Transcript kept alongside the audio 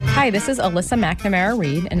Hi, this is Alyssa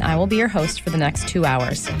McNamara-Reed, and I will be your host for the next 2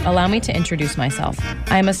 hours. Allow me to introduce myself.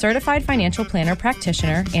 I am a certified financial planner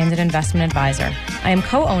practitioner and an investment advisor. I am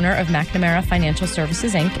co-owner of McNamara Financial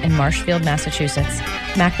Services, Inc. in Marshfield, Massachusetts.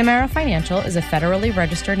 McNamara Financial is a federally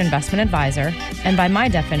registered investment advisor, and by my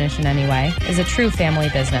definition anyway, is a true family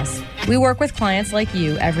business. We work with clients like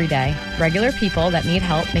you every day, regular people that need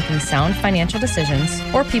help making sound financial decisions,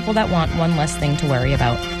 or people that want one less thing to worry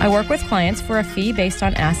about. I work with clients for a fee based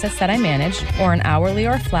on assets that I manage, or an hourly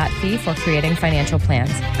or flat fee for creating financial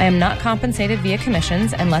plans. I am not compensated via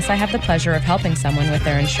commissions unless I have the pleasure of helping someone with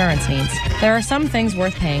their insurance needs. There are some things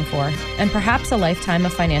worth paying for, and perhaps a lifetime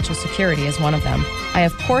of financial security is one of them. I,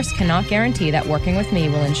 of course, cannot guarantee that working with me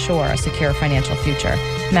will ensure a secure financial future.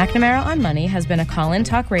 McNamara on Money has been a call-in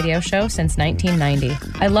talk radio show since 1990.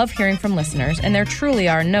 I love hearing from listeners, and there truly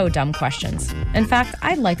are no dumb questions. In fact,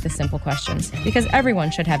 I like the simple questions, because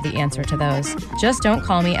everyone should have the answer to those. Just don't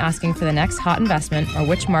call me asking for the next hot investment or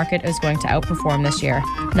which market is going to outperform this year.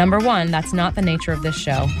 Number one, that's not the nature of this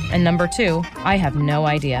show. And number two, I have no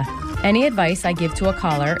idea. Any advice I give to a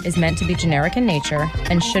caller is meant to be generic in nature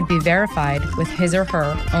and should be verified with his or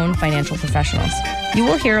her own financial professionals. You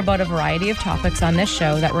will hear about a variety of topics on this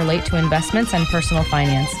show that relate to investments and personal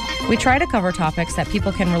finance. We try to cover topics that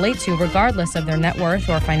people can relate to regardless of their net worth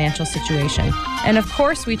or financial situation. And of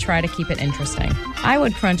course, we try to keep it interesting. I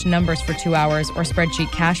would crunch numbers for 2 hours or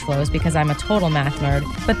spreadsheet cash flows because I'm a total math nerd,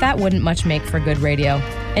 but that wouldn't much make for good radio.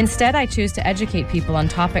 Instead, I choose to educate people on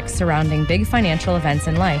topics surrounding big financial events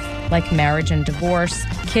in life, like marriage and divorce,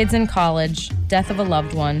 kids in college, death of a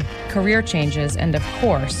loved one, career changes, and of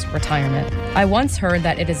course, retirement. I once heard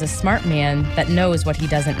that it is a smart man that knows what he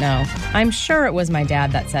doesn't know. I'm sure it was my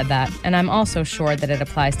dad that said that, and I'm also sure that it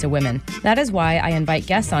applies to women. That is why I invite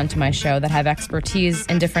guests onto my show that have expertise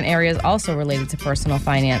in different areas also related to personal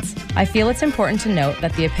finance. I feel it's important to note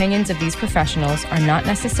that the opinions of these professionals are not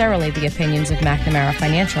necessarily the opinions of McNamara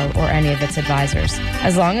Financial or any of its advisors.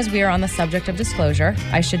 As long as we are on the subject of disclosure,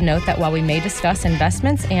 I should note that while we may discuss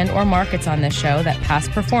investments and or markets on this show, that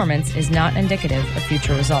past performance is not indicative of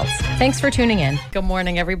future results. Thanks for tuning in. Good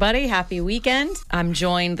morning, everybody. Happy weekend. I'm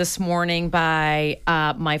joined this morning by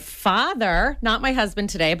my father, not my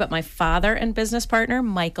husband today, but my father and business partner,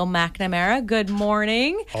 Michael McNamara. Good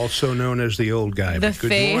morning. Also known as the old guy, but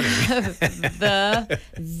good morning.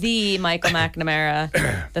 the Michael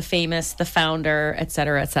McNamara, the famous, the founder, et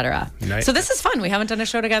cetera, et cetera. Nice. So this is fun. We haven't done a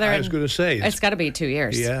show together. I was going to say. It's got to be 2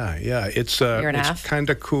 years. Yeah. It's year and a half. kind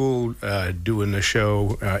of cool doing the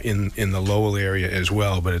show in the Lowell area as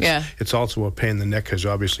well, but it's also a pain in the neck because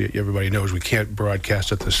obviously everybody knows we can't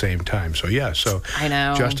broadcast at the same time. So I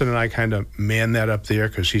know. Justin and I kind of man that up there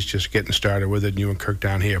because he's just getting started with it, and you and Kirk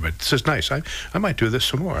down here. But this is nice. I might do this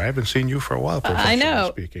some more. I haven't seen you for a while. I know.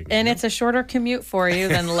 Speaking, and it's a shorter commute for you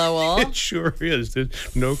than Lowell. It sure is.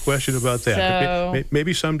 There's no question about that. So,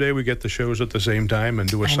 maybe someday we get the shows at the same time and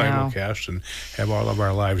do a simulcast and have all of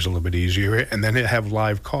our lives a little bit easier, and then have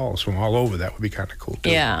live calls from all over. That would be kind of cool too.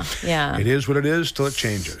 Yeah. It is what it is till it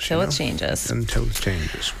changes. Until it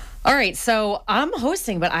changes. All right, so I'm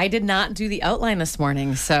hosting, but I did not do the outline this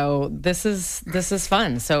morning, so this is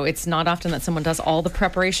fun. So it's not often that someone does all the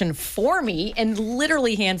preparation for me and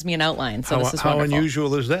literally hands me an outline. So this is wonderful. How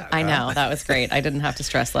unusual is that? I know, that was great. I didn't have to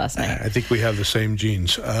stress last night. I think we have the same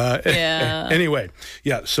genes. Anyway,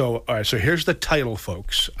 so all right, so here's the title,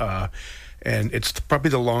 folks. And it's probably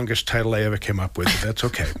the longest title I ever came up with, but that's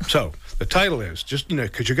okay. So the title is just,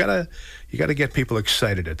 because you gotta get people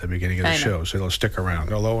excited at the beginning of the show so they'll stick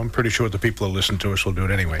around. Although I'm pretty sure the people who listen to us will do it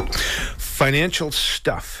anyway. Financial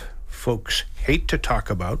stuff folks hate to talk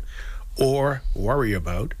about or worry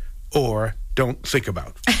about or don't think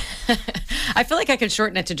about. I feel like I could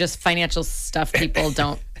shorten it to just financial stuff people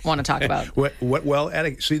don't want to talk about.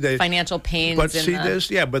 Financial pains. But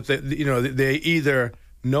they either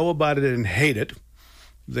know about it and hate it,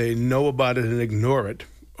 they know about it and ignore it,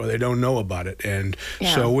 or they don't know about it. And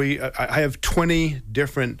so I have 20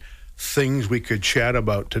 different things we could chat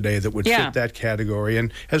about today that would fit that category.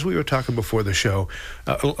 And as we were talking before the show,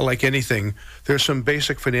 like anything, there's some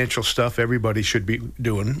basic financial stuff everybody should be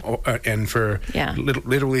doing. And for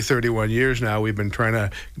literally 31 years now, we've been trying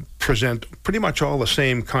to present pretty much all the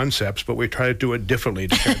same concepts, but we try to do it differently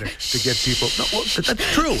to get people. No, well,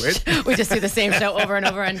 that's true. We just do the same show over and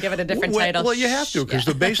over and give it a different title. Well, you have to, because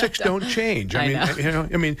the basics don't change.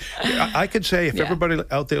 I could say if everybody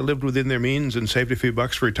out there lived within their means and saved a few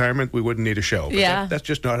bucks for retirement, we wouldn't need a show. But that's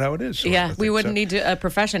just not how it is. We wouldn't need a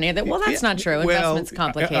profession either. Well, that's not true. Investment's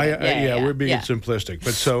complicated. We're being simplistic.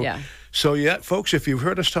 But So, yeah, folks, if you've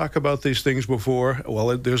heard us talk about these things before,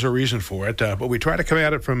 well, there's a reason for it. But we try to come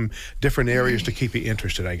at it from different areas to keep you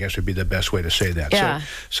interested, I guess would be the best way to say that. Yeah.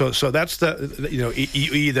 So that's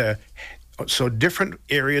so different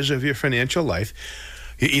areas of your financial life,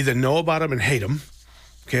 you either know about them and hate them,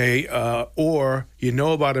 okay, or you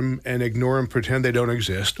know about them and ignore them, pretend they don't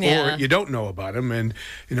exist, or you don't know about them, and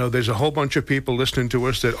there's a whole bunch of people listening to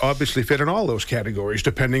us that obviously fit in all those categories,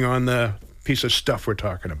 depending on the piece of stuff we're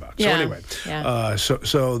talking about. So anyway,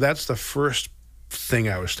 so that's the first thing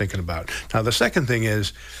I was thinking about. Now the second thing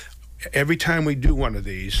is, every time we do one of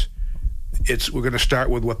these, we're going to start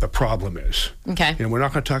with what the problem is. Okay. We're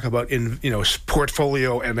not going to talk about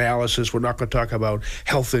portfolio analysis. We're not going to talk about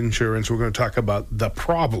health insurance. We're going to talk about the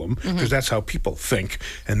problem, because that's how people think,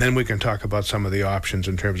 and then we can talk about some of the options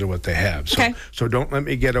in terms of what they have. So, so don't let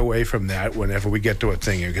me get away from that. Whenever we get to a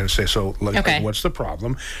thing, you're going to say, what's the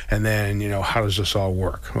problem, and then how does this all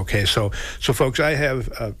work? Okay. So folks,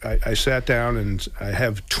 I sat down and I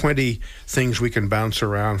have 20 things we can bounce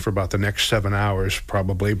around for about the next 7 hours,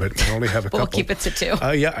 probably, but we only have a couple. We'll keep it to 2.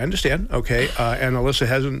 Yeah, I understand. Okay. And Alyssa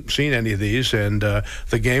hasn't seen any of these. And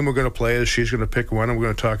the game we're going to play is she's going to pick one and we're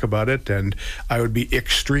going to talk about it. And I would be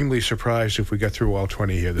extremely surprised if we get through all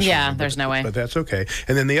 20 here this morning. There's no way. But that's okay.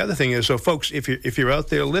 And then the other thing is, so folks, if you're out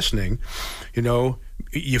there listening,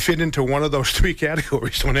 you fit into one of those 3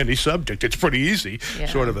 categories on any subject. It's pretty easy,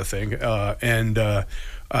 sort of a thing.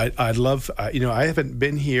 I'd love, I haven't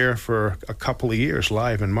been here for a couple of years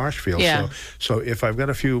live in Marshfield. Yeah. So if I've got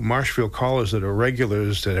a few Marshfield callers that are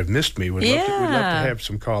regulars that have missed me, we'd love to have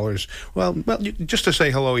some callers. Well, just to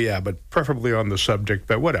say hello, but preferably on the subject,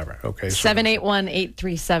 but whatever. Okay.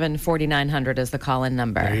 781-837-4900 is the call-in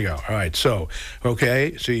number. There you go. All right. So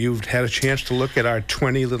you've had a chance to look at our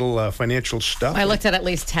 20 little financial stuff. I looked at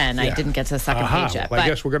least 10. I didn't get to the second page yet. Well, I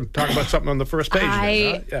guess we're going to talk about something on the first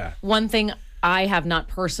page. One thing I have not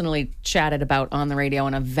personally chatted about on the radio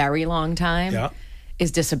in a very long time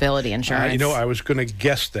is disability insurance. I was going to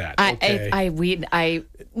guess that. I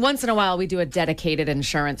once in a while we do a dedicated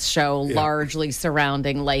insurance show, largely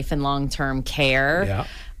surrounding life and long-term care. Yeah.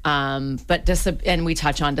 And we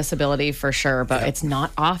touch on disability for sure, but it's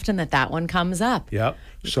not often that one comes up. Yeah.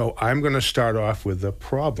 So I'm going to start off with the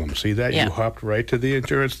problem. See that? You hopped right to the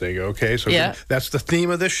insurance thing. Okay. So that's the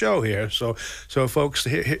theme of the show here. So folks,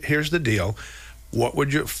 here's the deal. What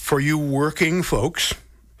would for you working folks,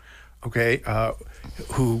 okay,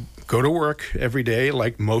 who go to work every day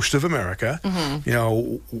like most of America,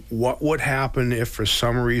 what would happen if for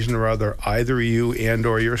some reason or other, either you and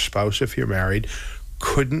or your spouse, if you're married,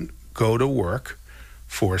 couldn't go to work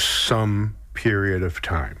for some period of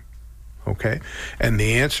time? Okay? And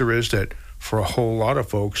the answer is that for a whole lot of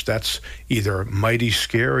folks, that's either mighty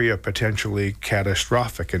scary or potentially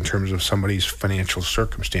catastrophic in terms of somebody's financial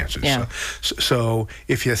circumstances. Yeah. So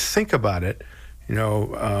if you think about it,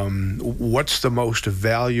 what's the most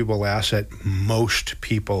valuable asset most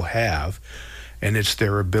people have? And it's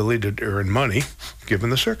their ability to earn money, given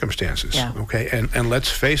the circumstances. Yeah. Okay, and let's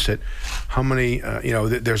face it, how many?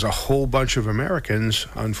 There's a whole bunch of Americans,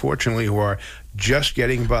 unfortunately, who are just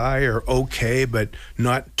getting by or okay, but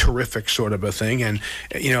not terrific, sort of a thing. And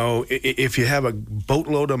if you have a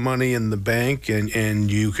boatload of money in the bank and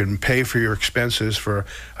you can pay for your expenses for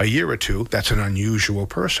a year or two, that's an unusual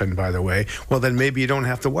person, by the way. Well, then maybe you don't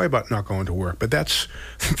have to worry about not going to work. But that's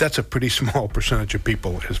a pretty small percentage of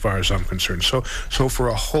people, as far as I'm concerned. So for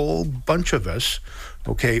a whole bunch of us,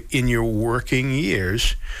 okay, in your working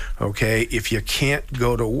years, okay, if you can't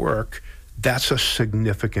go to work, that's a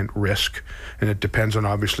significant risk, and it depends on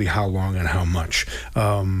obviously how long and how much.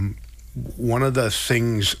 One of the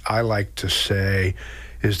things I like to say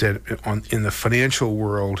is that in the financial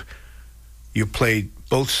world, you play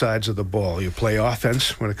both sides of the ball. You play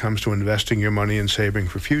offense when it comes to investing your money and saving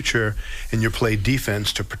for future, and you play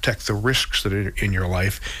defense to protect the risks that are in your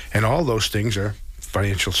life, and all those things are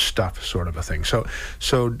financial stuff, sort of a thing. So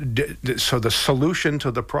the solution to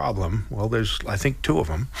the problem, well, there's, I think, 2 of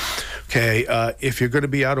them. Okay, if you're going to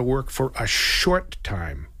be out of work for a short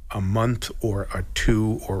time, a month or a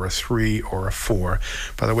 2 or a 3 or a 4.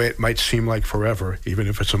 By the way, it might seem like forever, even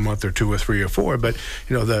if it's a month or 2 or 3 or 4. But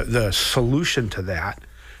the solution to that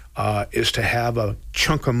is to have a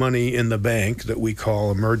chunk of money in the bank that we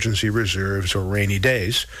call emergency reserves or rainy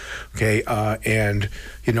days. Okay, and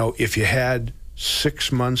if you had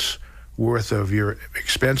 6 months worth of your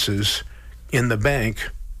expenses in the bank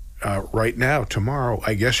right now, tomorrow,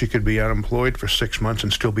 I guess you could be unemployed for 6 months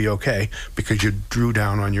and still be okay because you drew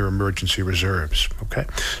down on your emergency reserves. Okay,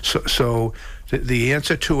 so the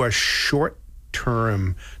answer to a short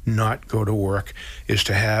term not go to work is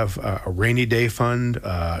to have a rainy day fund,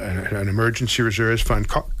 an emergency reserves fund,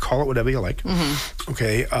 call it whatever you like.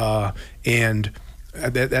 Okay, and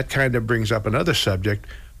that kind of brings up another subject.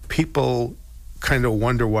 People kind of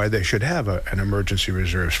wonder why they should have an emergency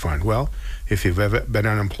reserves fund. Well, if you've ever been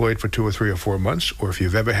unemployed for 2 or 3 or 4 months, or if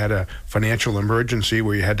you've ever had a financial emergency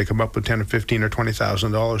where you had to come up with $10 or $15 or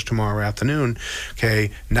 $20,000 tomorrow afternoon, okay,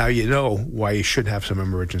 now you know why you should have some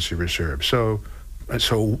emergency reserves. So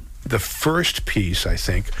the first piece, I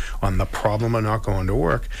think, on the problem of not going to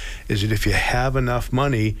work is that if you have enough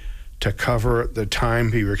money to cover the time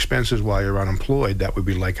of your expenses while you're unemployed, that would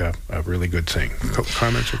be like a really good thing.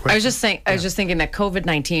 Comments or questions? I was just thinking that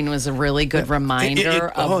COVID-19 was a really good reminder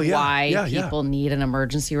of why people need an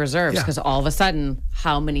emergency reserves, because all of a sudden,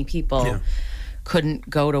 how many people couldn't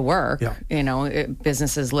go to work?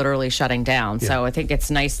 Businesses literally shutting down. So I think it's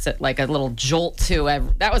nice to, like, a little jolt to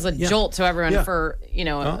that was a jolt to everyone for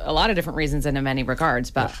a lot of different reasons and in many regards,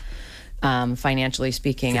 but financially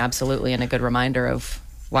speaking, absolutely, and a good reminder of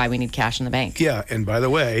why we need cash in the bank. Yeah, and by the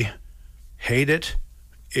way, hate it,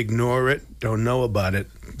 ignore it, don't know about it.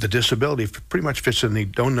 The disability pretty much fits in the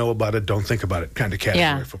don't know about it, don't think about it kind of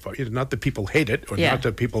category. Not that people hate it or not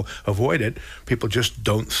that people avoid it. People just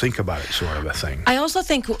don't think about it, sort of a thing. I also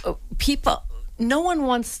think no one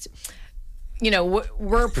wants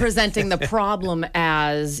we're presenting the problem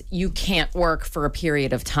as you can't work for a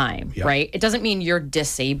period of time, right? It doesn't mean you're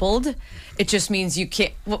disabled. It just means you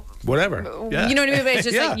can't. Whatever. Yeah. You know what I mean? But it's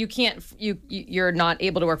just like you can't. You're not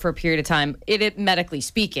able to work for a period of time. It medically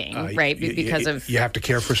speaking, right? Because of you have to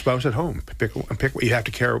care for a spouse at home. You have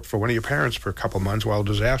to care for one of your parents for a couple months while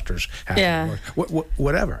disasters happen. Yeah.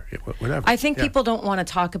 Whatever. I think people don't want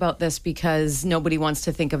to talk about this because nobody wants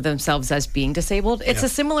to think of themselves as being disabled. It's a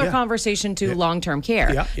similar conversation to long-term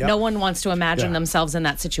care. No one wants to imagine themselves in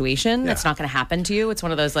that situation. It's not going to happen to you. It's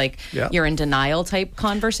one of those you're in denial type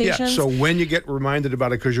conversations. So when you get reminded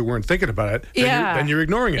about it because you weren't thinking about it, then you're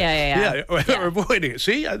ignoring it. Or avoiding it.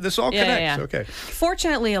 See, this all connects. Okay.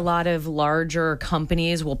 Fortunately, a lot of larger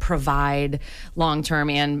companies will provide long-term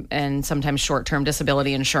and sometimes short-term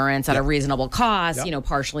disability insurance at a reasonable cost,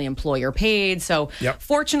 partially employer paid. So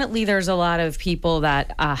fortunately, there's a lot of people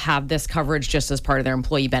that have this coverage just as part of their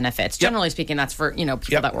employee benefits. Generally speaking, that's for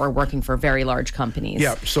people that were working for very large companies.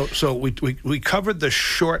 Yeah. So we covered the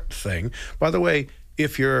short thing. By the way,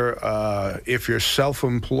 if you're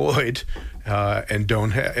self-employed and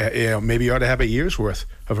don't maybe you ought to have a year's worth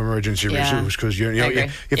of emergency reserves, because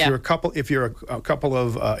if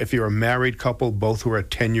you're a married couple, both who are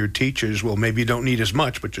tenured teachers, well, maybe you don't need as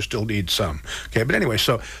much, but you still need some. Okay, but anyway,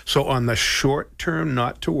 so on the short term,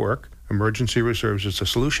 not to work, emergency reserves is a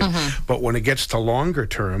solution. But when it gets to longer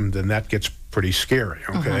term, then that gets pretty scary,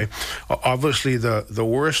 okay? Obviously, the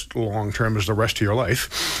worst long term is the rest of your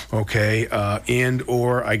life, okay?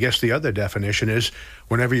 Or I guess the other definition is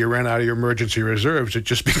whenever you ran out of your emergency reserves, it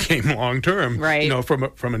just became long term,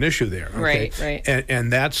 from an issue there, okay? Right.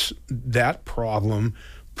 And that problem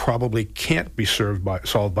probably can't be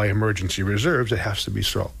solved by emergency reserves. It has to be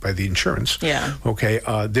solved by the insurance. Yeah. Okay.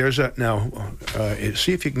 There's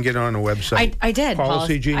see if you can get on the website. I did.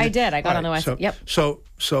 Policy Genius. I did. I got on the website.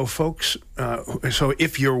 So folks, so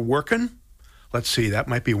if you're working, let's see, that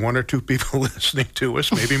might be 1 or 2 people listening to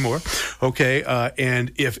us, maybe more. Okay.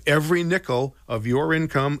 And if every nickel of your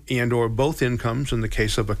income and or both incomes, in the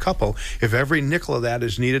case of a couple, if every nickel of that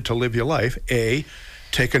is needed to live your life, A,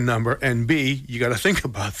 take a number, and B, you got to think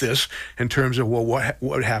about this in terms of, well, what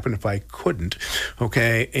would happen if I couldn't,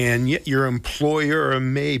 okay? And yet your employer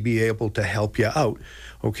may be able to help you out,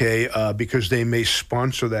 okay, because they may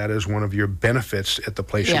sponsor that as one of your benefits at the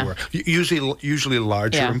place you work. Usually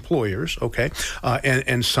larger employers, okay,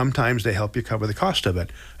 and sometimes they help you cover the cost of it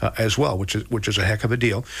as well, which is a heck of a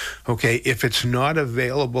deal, okay? If it's not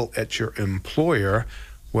available at your employer,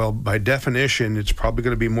 well, by definition, it's probably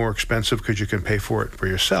going to be more expensive because you can pay for it for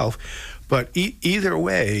yourself. But either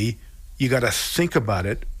way, you got to think about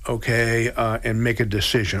it, okay, and make a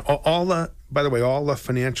decision. By the way, all the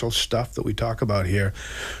financial stuff that we talk about here,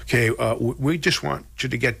 okay, we just want you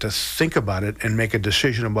to get to think about it and make a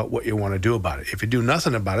decision about what you want to do about it. If you do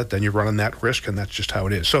nothing about it, then you're running that risk, and that's just how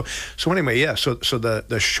it is. So anyway, so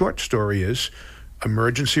the short story is,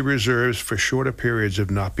 emergency reserves for shorter periods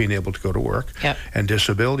of not being able to go to work, and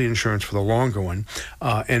disability insurance for the longer one.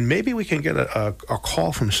 And maybe we can get a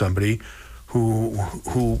call from somebody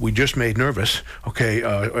who we just made nervous, okay,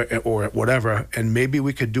 or whatever, and maybe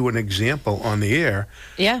we could do an example on the air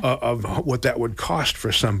of what that would cost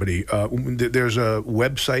for somebody. There's a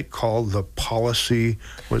website called the Policy.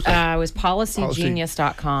 It was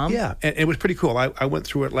policygenius.com. Yeah, and it was pretty cool. I went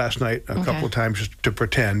through it last night a couple of times just to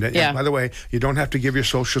pretend. And by the way, you don't have to give your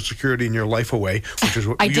Social Security and your life away, which is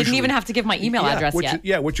what I didn't even have to give my email address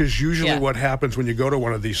yet. Which is usually what happens when you go to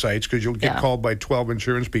one of these sites, because you'll get called by 12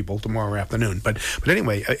 insurance people tomorrow afternoon. But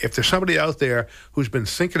anyway, if there's somebody out there who's been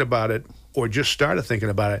thinking about it or just started thinking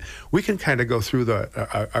about it, we can kind of go through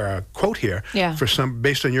the quote here for some,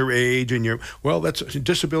 based on your age and that's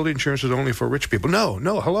disability insurance is only for rich people. No,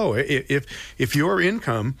 hello. If your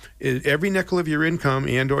income, every nickel of your income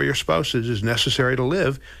and or your spouse's is necessary to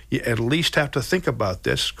live, you at least have to think about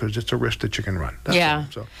this, because it's a risk that you can run.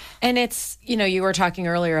 And it's, you were talking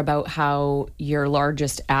earlier about how your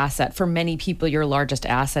largest asset, for many people, your largest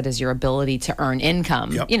asset is your ability to earn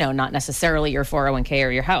income, not necessarily your 401k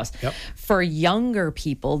or your house. For younger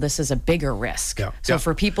people, this is a bigger risk. So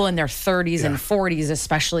for people in their 30s and 40s,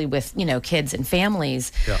 especially with, kids and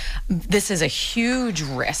families, this is a huge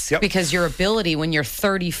risk because your ability, when you're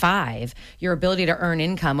 35, your ability to earn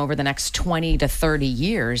income over the next 20 to 30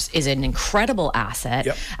 years is an incredible asset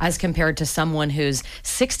as compared to someone who's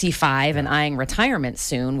 65 and eyeing retirement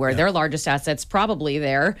soon, where their largest asset's probably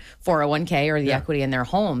their 401k or the equity in their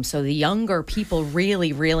home. So the younger people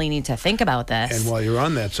really, really need to think about this. And while you're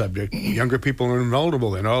on that subject, younger people are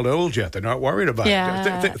invulnerable. They're not old yet. They're not worried about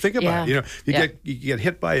it. Think about it. You get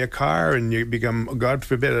hit by a car and you become, God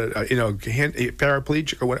forbid,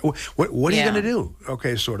 paraplegic or what are you going to do?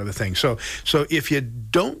 Okay, sort of a thing. So if you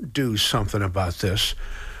don't do something about this,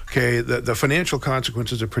 okay, the financial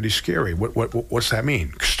consequences are pretty scary. What's that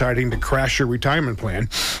mean? Starting to crash your retirement plan,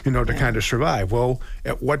 to kind of survive. Well,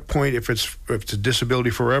 at what point, if it's a disability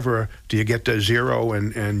forever, do you get to zero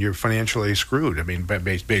and you're financially screwed? I mean,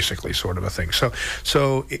 basically, sort of a thing.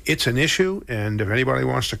 So it's an issue, and if anybody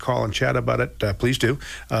wants to call and chat about it, please do.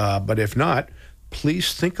 But if not,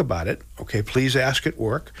 please think about it, okay? Please ask at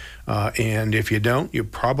work. And if you don't, you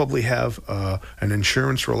probably have an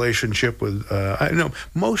insurance relationship with, I don't know,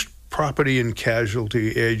 most property and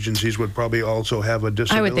casualty agencies would probably also have a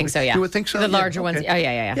disability. I would think so, yeah. You would think so? The larger ones,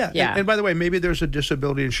 yeah. And by the way, maybe there's a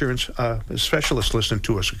disability insurance specialist listening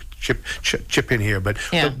to us, chip in here. But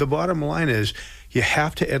the bottom line is, you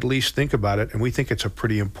have to at least think about it, and we think it's a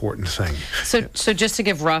pretty important thing. So just to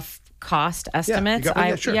give rough cost estimates.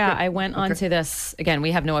 I went onto this again.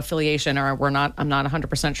 We have no affiliation, or I'm not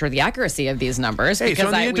 100% sure the accuracy of these numbers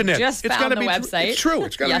because we just found the website. It's true.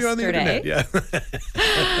 It's got to be on the internet. Yeah.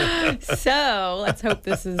 So let's hope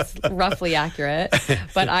this is roughly accurate.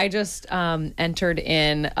 But I just entered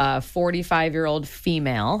in a 45-year-old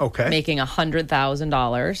female making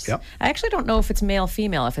 $100,000. Yep. I actually don't know if it's male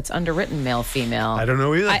female, if it's underwritten male female. I don't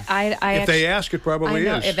know either. If they ask, it probably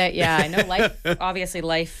is. I know life, obviously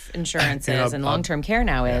life insurance is and long-term care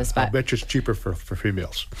now is, but I bet you it's cheaper for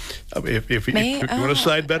females. If you want a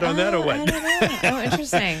side bet on that or what? I don't know. Oh,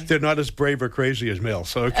 interesting. They're not as brave or crazy as males.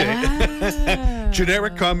 So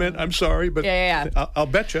generic comment. I'm sorry, but I'll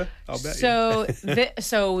bet you.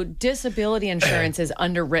 So disability insurance is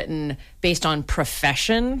underwritten based on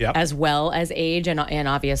profession as well as age and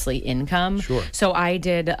obviously income. Sure. So I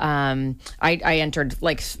did. I entered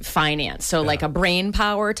like finance. So like a brain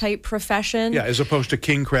power type profession. Yeah, as opposed to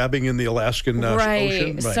king crabbing in the Alaskan ocean.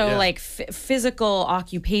 Right. So like physical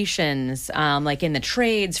occupations, like in the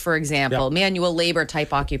trades, for example, manual labor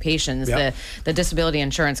type occupations. The disability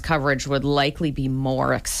insurance coverage would likely be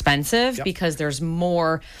more expensive because there's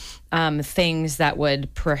more things that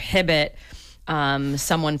would prohibit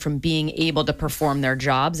someone from being able to perform their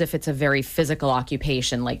jobs if it's a very physical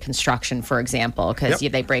occupation like construction, for example, because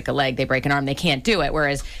they break a leg, they break an arm, they can't do it.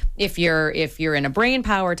 Whereas if you're in a brain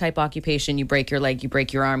power type occupation, you break your leg, you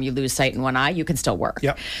break your arm, you lose sight in one eye, you can still work.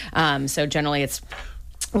 So generally it's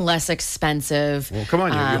less expensive. Well, come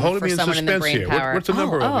on, you're holding me in suspense here. What's the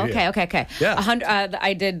number over here? Okay. Yeah.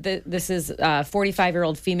 I did. This is a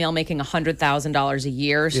 45-year-old female making $100,000 a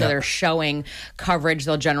year. So they're showing coverage.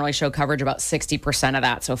 They'll generally show coverage about 60% of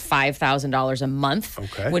that. So $5,000 a month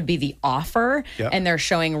would be the offer, and they're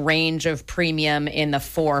showing range of premium in the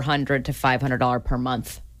 $400 to $500 per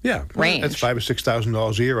month range. That's $5,000 or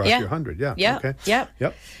 $6,000 a year off your 100. Yeah. Yeah. Okay.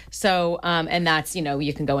 Yep. So, and that's,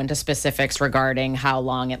 you can go into specifics regarding how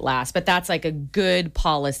long it lasts, but that's like a good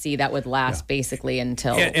policy that would last basically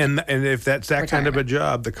until. And if that's that kind of a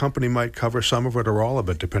job, the company might cover some of it or all of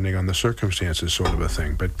it, depending on the circumstances, sort of a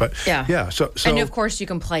thing. But yeah. So and of course you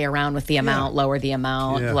can play around with the amount, lower the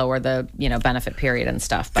amount, lower the benefit period and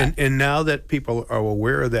stuff. But and now that people are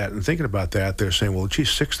aware of that and thinking about that, they're saying, well, geez,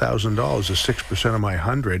 $6,000 is 6% of my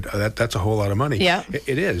 100. That's a whole lot of money. Yeah,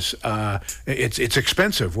 it is. It's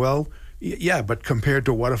expensive. Well, yeah, but compared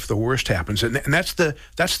to what if the worst happens? And that's the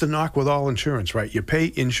knock with all insurance, right? You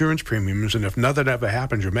pay insurance premiums, and if nothing ever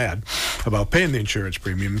happens, you're mad about paying the insurance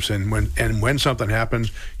premiums. And when something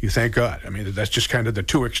happens, you thank God. I mean, that's just kind of the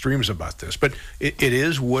two extremes about this. But it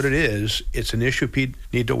is what it is. It's an issue people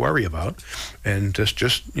need to worry about, and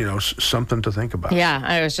just something to think about. Yeah,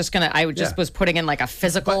 I was just was putting in like a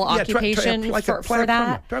physical occupation for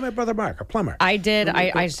that. Try my brother Mark, a plumber. I did.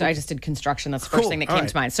 I just did construction. That's the first thing that came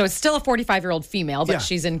to mind. So it's still a 45-year-old female, but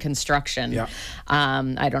she's in construction. Yeah.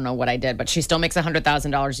 I don't know what I did, but she still makes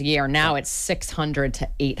 $100,000 a year. Now it's $600 to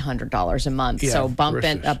 $800 a month. Yeah, so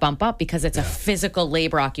bump up because it's a physical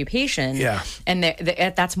labor occupation. Yeah. And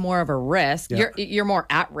that's more of a risk. Yeah. You're more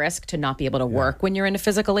at risk to not be able to work when you're in a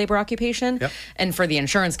physical labor occupation. Yep. And for the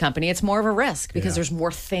insurance company, it's more of a risk because there's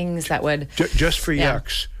more things that would just for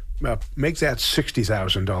yucks. Make that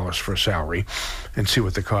 $60,000 for a salary, and see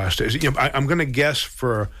what the cost is. I'm going to guess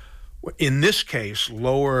for. In this case,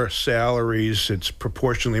 lower salaries, it's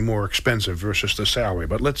proportionally more expensive versus the salary.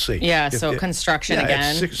 But let's see. Yeah, construction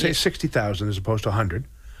again. Say 60,000 as opposed to 100.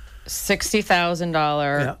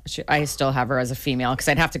 $60,000. I still have her as a female because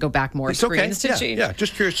I'd have to go back more screens to change. Yeah,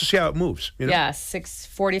 just curious to see how it moves. Yeah,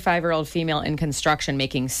 45-year-old female in construction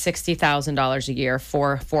making $60,000 a year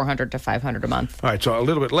for $400 to $500 a month. All right, so a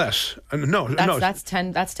little bit less. That's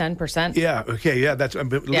 10%. Yeah. Okay. Yeah, that's a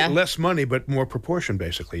bit less money, but more proportion,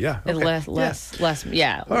 basically. Yeah. Okay. Less.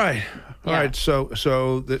 Yeah. All right. All right. So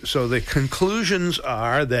the conclusions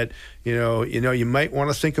are that you might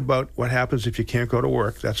want to think about what happens if you can't go to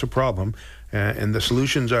work. That's a problem. And the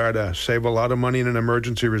solutions are to save a lot of money in an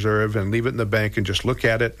emergency reserve and leave it in the bank and just look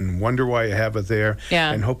at it and wonder why you have it there.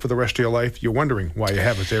 Yeah. And hope for the rest of your life you're wondering why you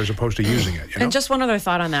have it there as opposed to using it. And just one other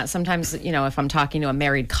thought on that. Sometimes, if I'm talking to a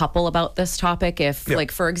married couple about this topic, if,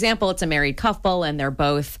 like, for example, it's a married couple and they're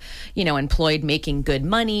both, employed making good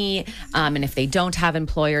money, and if they don't have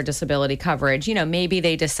employer disability coverage, maybe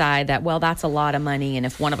they decide that, well, that's a lot of money, and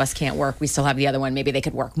if one of us can't work, we still have the other one. Maybe they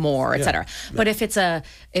could work more, et cetera. But if it's a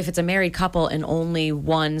married couple and only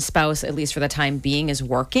one spouse, at least for the time being, is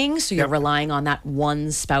working, so you're relying on that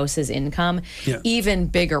one spouse's income, even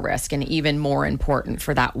bigger risk and even more important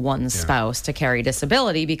for that one spouse to carry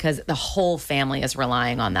disability because the whole family is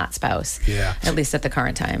relying on that spouse, at least at the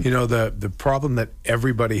current time. The problem that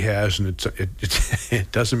everybody has, and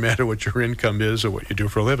it doesn't matter what your income is or what you do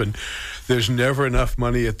for a living, there's never enough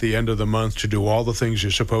money at the end of the month to do all the things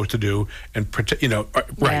you're supposed to do and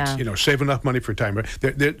save enough money for retirement.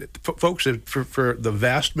 Folks, for the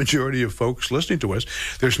vast majority of folks listening to us,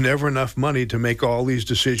 there's never enough money to make all these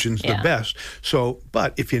decisions the best. So,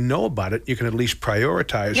 but if you know about it, you can at least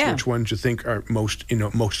prioritize which ones you think are most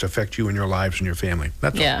affect you and your lives and your family.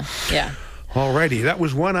 That's all. Yeah. Alrighty, that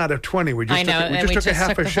was 1 out of 20. We just took a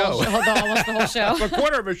half a show. Almost the whole show. A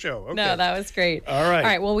quarter of a show. Okay. No, that was great. All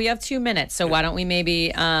right. Well, we have 2 minutes, so why don't we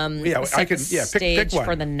maybe set the stage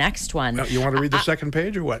for the next one? You want to read the second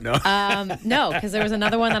page or what? No. No, because there was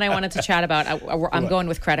another one that I wanted to chat about. I'm going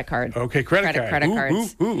with credit card. Okay, credit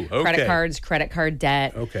cards. Okay. Credit cards, credit card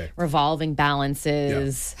debt, revolving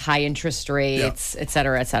balances, high interest rates, et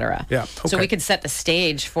cetera, et cetera. Yeah. Okay. So we could set the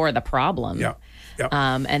stage for the problem. Yeah.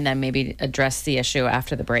 And then maybe address the issue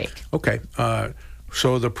after the break. Okay.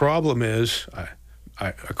 So the problem is,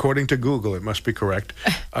 according to Google, it must be correct,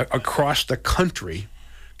 across the country,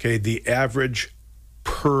 the average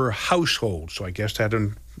per household, so I guess that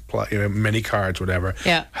implies many cards, whatever,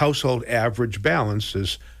 household average balance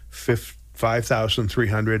is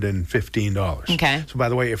 $5,315. Okay. So, by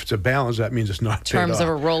the way, if it's a balance, that means it's not paid off. In terms of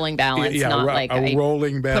a rolling balance, not like a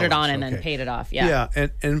rolling balance. Put it on and then paid it off. Yeah. Yeah,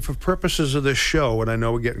 and for purposes of this show, and I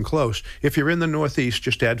know we're getting close, if you're in the Northeast,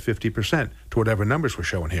 just add 50% to whatever numbers we're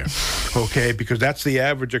showing here. Okay, because that's the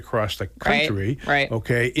average across the country. Right.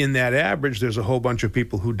 Okay, in that average, there's a whole bunch of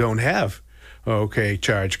people who don't have okay,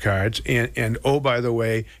 charge cards. And oh, by the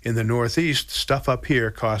way, in the Northeast, stuff up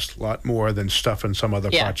here costs a lot more than stuff in some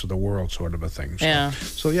other parts of the world, sort of a thing.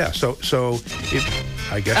 So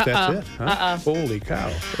I guess that's it. Huh? Holy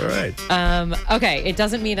cow. All right. Okay, it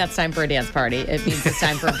doesn't mean that's time for a dance party. It means it's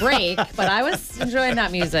time for a break, but I was enjoying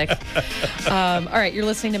that music. All right, you're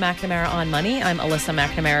listening to McNamara on Money. I'm Alyssa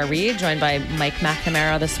McNamara-Reid, joined by Mike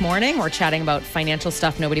McNamara this morning. We're chatting about financial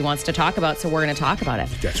stuff nobody wants to talk about, so we're going to talk about it.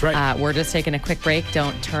 That's right. We're just taking a quick break.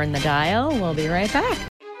 Don't turn the dial. We'll be right back.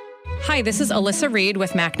 Hi, this is Alyssa Reid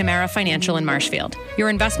with McNamara Financial in Marshfield. Your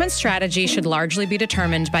investment strategy should largely be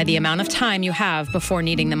determined by the amount of time you have before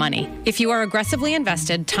needing the money. If you are aggressively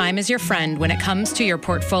invested, time is your friend when it comes to your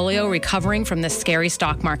portfolio recovering from this scary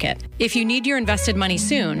stock market. If you need your invested money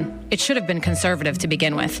soon, it should have been conservative to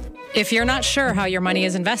begin with. If you're not sure how your money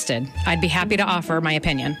is invested, I'd be happy to offer my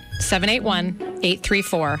opinion.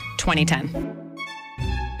 781-834-2010.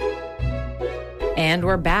 And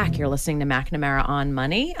we're back. You're listening to McNamara on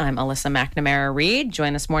Money. I'm Alyssa McNamara-Reid,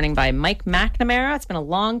 joined this morning by Mike McNamara. It's been a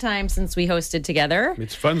long time since we hosted together.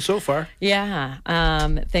 It's fun so far. Yeah.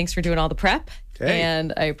 Thanks for doing all the prep. Hey.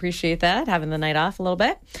 And I appreciate that, having the night off a little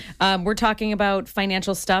bit. We're talking about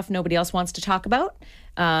financial stuff nobody else wants to talk about,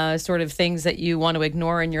 sort of things that you want to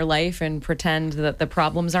ignore in your life and pretend that the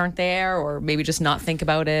problems aren't there, or maybe just not think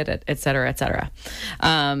about it, et cetera, et cetera.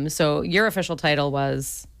 So your official title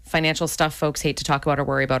was financial stuff folks hate to talk about or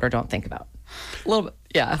worry about or don't think about. A little bit,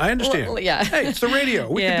 yeah. I understand. Yeah. Hey, it's the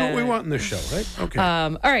radio. We can do what we want in this show, right? Okay.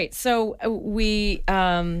 All right. So I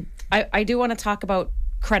do want to talk about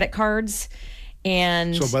credit cards.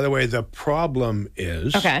 And so, by the way, the problem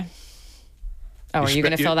is... Okay. Oh, are you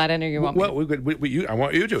going to fill that in, or you want me? Well, I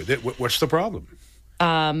want you to. What's the problem?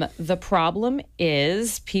 The problem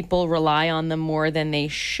is people rely on them more than they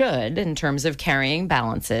should in terms of carrying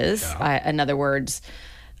balances. Yeah. In other words,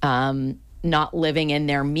 not living in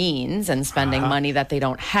their means and spending money that they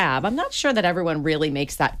don't have. I'm not sure that everyone really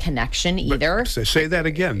makes that connection either. But say that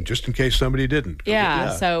again, just in case somebody didn't.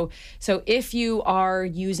 Yeah. So if you are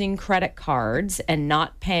using credit cards and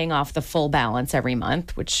not paying off the full balance every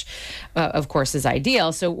month, which of course is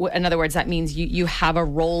ideal. So in other words, that means you have a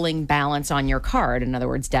rolling balance on your card. In other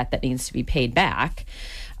words, debt that needs to be paid back.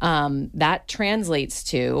 That translates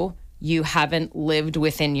to you haven't lived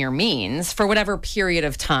within your means for whatever period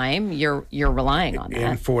of time you're relying on that.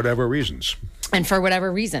 And for whatever reasons. And for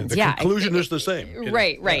whatever reasons, the conclusion is the same.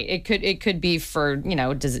 Right. It could be for,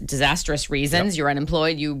 disastrous reasons. Yep. You're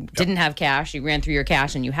unemployed, you didn't have cash, you ran through your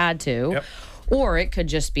cash and you had to. Yep. Or it could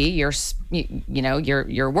just be you're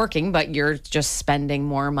working, but you're just spending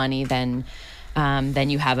more money than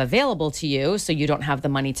you have available to you, so you don't have the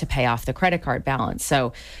money to pay off the credit card balance.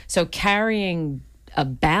 So carrying a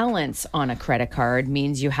balance on a credit card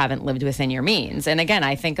means you haven't lived within your means. And again,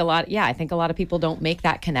 I think a lot of people don't make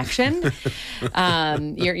that connection.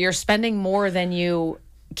 You're spending more than you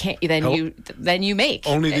make.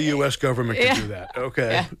 Only the U.S. government can do that.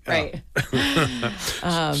 Okay. Yeah, right.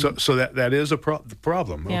 So that is the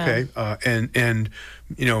problem. Okay. And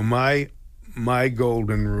my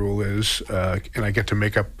golden rule is, and I get to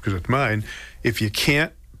make up because it's mine, if you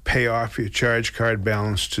can't pay off your charge card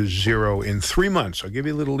balance to zero in 3 months, I'll give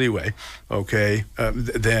you a little leeway, okay,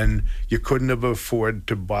 then you couldn't have afforded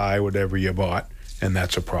to buy whatever you bought, and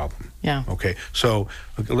that's a problem. Yeah. Okay, so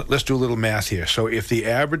let's do a little math here. So if the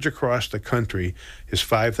average across the country is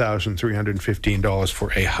 $5,315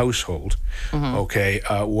 for a household, okay,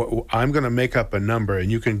 I'm going to make up a number, and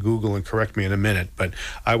you can Google and correct me in a minute, but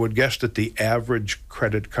I would guess that the average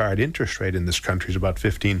credit card interest rate in this country is about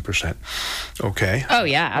 15%. Okay. Oh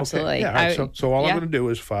yeah, absolutely. Okay. Yeah. Right. So all I'm going to do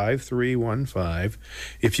is 5,315.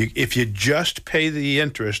 If you just pay the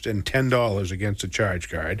interest and $10 against a charge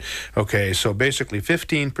card, okay, so basically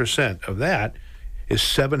 15% of that is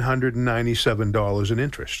 $797 in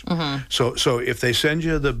interest. So if they send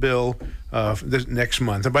you the bill this next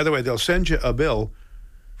month, and by the way, they'll send you a bill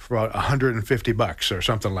for about $150 or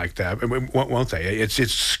something like that, won't they?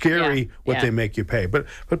 It's scary what they make you pay. But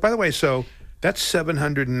by the way, so that's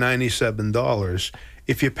 $797.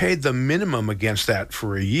 If you paid the minimum against that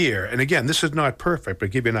for a year, and again, this is not perfect, but to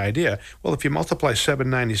give you an idea, well, if you multiply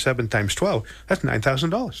 $797 times 12, that's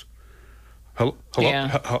 $9,000. Hello?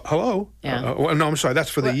 Yeah. Hello? Yeah. No, I'm sorry. That's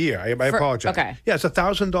for the year. I apologize. Okay. Yeah, it's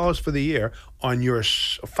 $1,000 for the year on your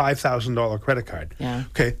 $5,000 credit card. Yeah.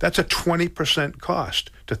 Okay, that's a 20%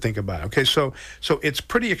 cost to think about. Okay, so it's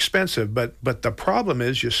pretty expensive, but the problem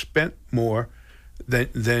is you spent more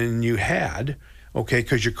than you had. okay,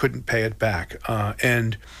 because you couldn't pay it back.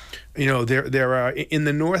 And there are in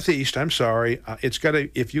the Northeast. I'm sorry, it's got to.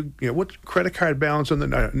 If what credit card balance in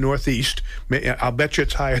the Northeast? I'll bet you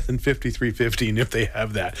it's higher than $5,350 if they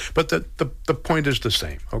have that. But the point is the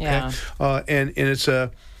same. Okay, and it's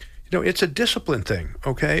a. It's a discipline thing,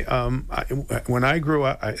 okay? When I grew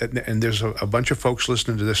up, and there's a bunch of folks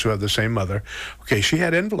listening to this who have the same mother. Okay, she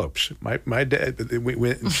had envelopes. My dad,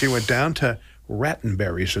 she went down to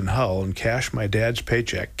Rattenberry's in Hull and cashed my dad's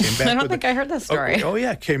paycheck. Came back. I don't think I heard that story. Oh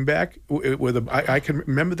yeah, came back with I can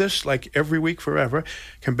remember this like every week forever.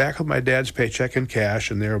 Came back with my dad's paycheck in cash,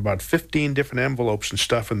 and there were about 15 different envelopes and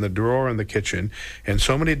stuff in the drawer in the kitchen, and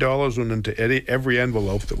so many dollars went into every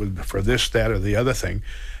envelope that was for this, that, or the other thing.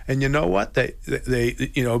 And you know what? They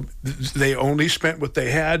only spent what they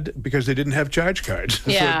had because they didn't have charge cards.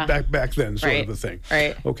 Yeah. So back then, sort of a thing.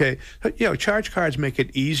 Right. Okay. Charge cards make it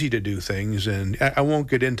easy to do things, and I won't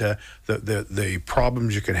get into the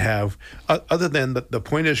problems you can have. Other than the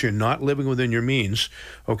point is, you're not living within your means.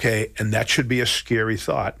 Okay, and that should be a scary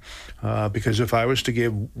thought, because if I was to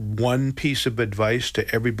give one piece of advice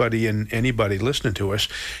to everybody and anybody listening to us,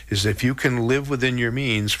 is if you can live within your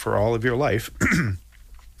means for all of your life.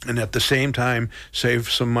 And at the same time, save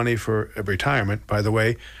some money for retirement. By the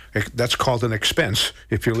way, that's called an expense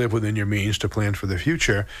if you live within your means to plan for the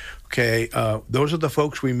future. Okay, those are the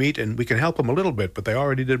folks we meet, and we can help them a little bit, but they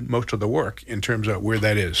already did most of the work in terms of where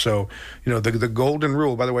that is. So, the golden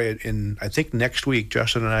rule, by the way, I think next week,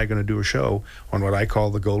 Justin and I are going to do a show on what I call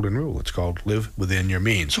the golden rule. It's called live within your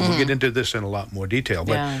means. So we'll get into this in a lot more detail.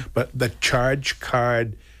 But the charge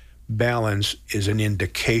card balance is an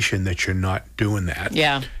indication that you're not doing that.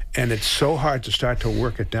 Yeah. And it's so hard to start to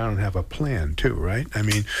work it down and have a plan too, right? I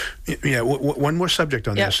mean, one more subject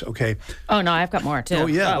on this, okay? Oh no, I've got more too. Oh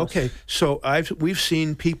yeah, okay. So we've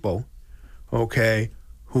seen people, okay,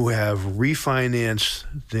 who have refinanced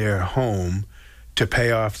their home to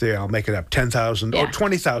pay off their, I'll make it up, $10,000 or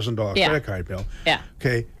 $20,000 credit card bill. Yeah.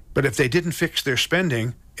 Okay, but if they didn't fix their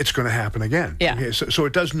spending, it's going to happen again. Yeah. Okay, so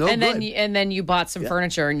it does no good. And then you bought some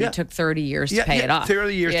furniture and you took 30 years to pay it off.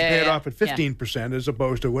 30 years to pay it off at 15% as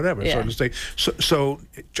opposed to whatever. So to say. So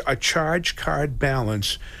a charge card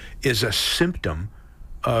balance is a symptom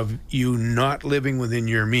of you not living within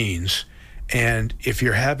your means. And if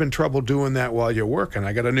you're having trouble doing that while you're working,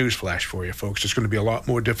 I got a news flash for you, folks. It's going to be a lot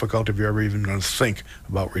more difficult if you're ever even going to think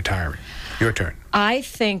about retiring. Your turn. I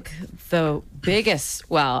think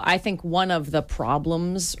I think one of the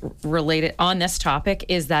problems related on this topic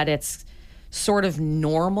is that it's sort of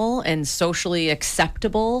normal and socially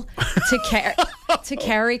acceptable to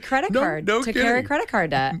carry credit card carry credit card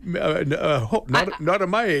debt. Not in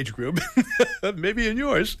my age group, maybe in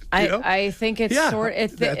yours. I think it's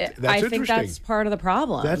I think that's part of the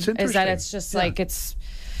problem. That's interesting. Is that it's just like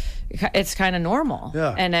it's kind of normal,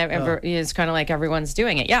 and it's kind of like everyone's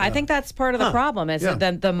doing it. I think that's part of the problem is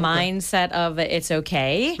the mindset of it's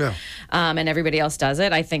okay, and everybody else does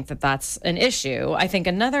it. I think that's an issue. I think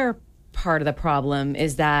another part of the problem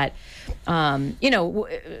is that,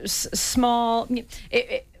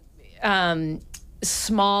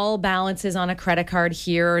 small balances on a credit card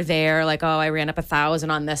here or there, like, I ran up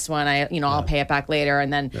 $1,000 on this one. I'll pay it back later.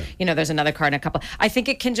 And then, there's another card and a couple. I think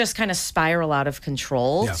it can just kind of spiral out of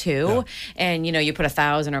control too. Yeah. And, you put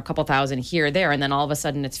 $1,000 or a couple thousand here or there, and then all of a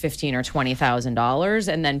sudden it's $15,000 or $20,000.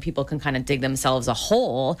 And then people can kind of dig themselves a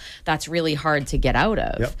hole that's really hard to get out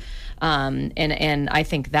of. Yep. And I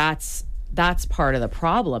think that's part of the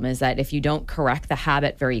problem, is that if you don't correct the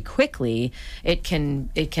habit very quickly, it can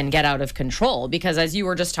get out of control. Because as you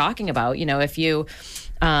were just talking about, if you,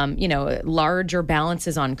 larger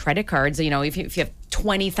balances on credit cards, if you have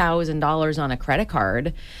 $20,000 on a credit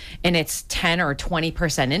card and it's 10 or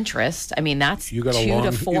 20% interest, I mean, that's $2,000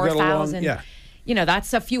 to $4,000.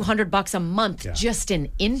 That's a few $100 a month just in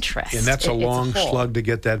interest. And that's a long slug to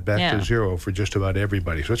get that back to zero for just about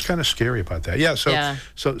everybody. So it's kind of scary about that.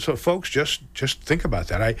 So folks, just think about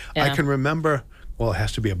that. I can remember, well, it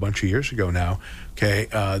has to be a bunch of years ago now, okay,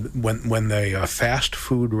 when the fast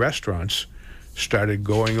food restaurants started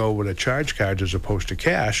going over to charge cards as opposed to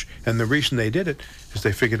cash. And the reason they did it is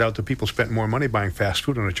they figured out that people spent more money buying fast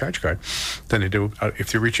food on a charge card than they do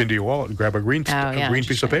if you reach into your wallet and grab a green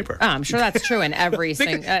piece of paper. Oh, I'm sure that's true in every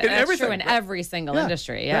single every single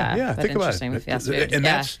industry. Think about it. And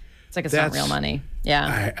it's like it's not real money.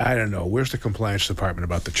 Yeah. I don't know. Where's the compliance department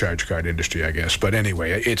about the charge card industry, I guess? But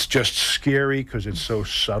anyway, it's just scary because it's so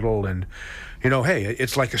subtle and, hey,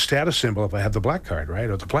 it's like a status symbol if I have the black card, right?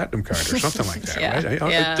 Or the platinum card or something like that,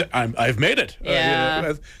 right? I've made it.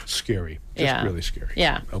 Yeah. Scary. Just really scary.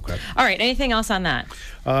 Yeah. Okay. All right. Anything else on that?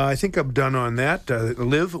 I think I'm done on that.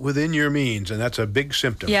 Live within your means, and that's a big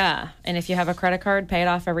symptom. Yeah. And if you have a credit card, pay it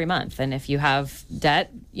off every month. And if you have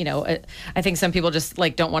debt, I think some people just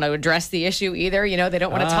don't want to address the issue either. They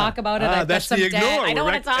don't want to talk about it. I've got some debt. I don't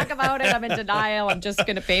want to talk about it. I'm in denial. I'm just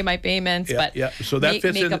going to pay my payments. But so that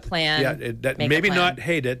fits make in. A plan. Yeah, maybe not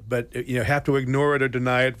hate it, but have to ignore it or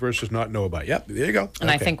deny it versus not know about it. Yep, there you go. And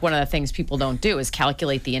I think one of the things people don't do is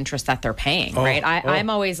calculate the interest that they're paying, right? I'm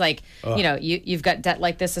always like, you've got debt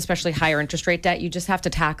like this, especially higher interest rate debt, you just have to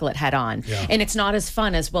tackle it head on. Yeah. And it's not as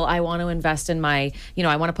fun as, well, I want to invest in my,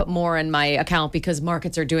 I want to put more in my account because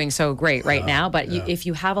markets are doing so great right now. But if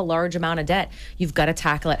you have a large amount of debt, you've got to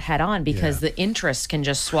tackle it head on because the interest can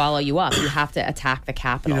just swallow you up. You have to attack the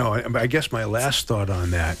capital. I guess my last thought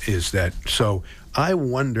on that is that, so I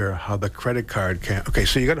wonder how the credit card can, okay,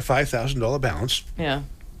 so you got a $5,000 balance. Yeah.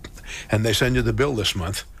 And they send you the bill this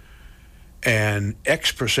month, and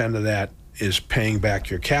X percent of that is paying back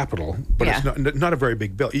your capital, but it's not a very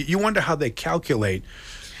big bill. You wonder how they calculate.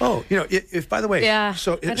 Oh, if by the way,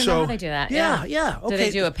 So I don't know how they do that. Yeah. Okay. Do they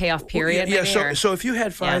do a payoff period? Yeah. So if you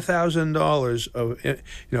had $5,000 of,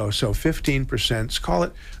 so 15%, call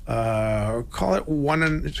it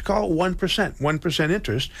 1%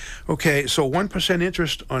 interest. Okay. So 1%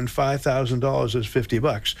 interest on $5,000 is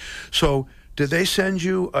 $50. So did they send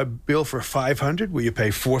you a bill for $500 where you pay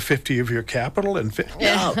 $450 of your capital?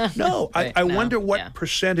 No. I wonder what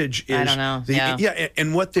percentage is. I don't know.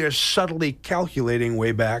 And what they're subtly calculating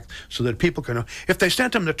way back so that people can know. If they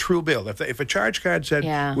sent them the true bill, if a charge card said,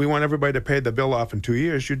 we want everybody to pay the bill off in 2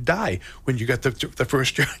 years, you'd die when you got the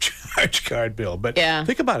first charge card bill. But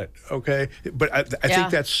think about it, okay? But I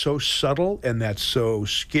think that's so subtle and that's so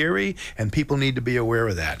scary, and people need to be aware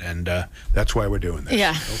of that. And that's why we're doing this.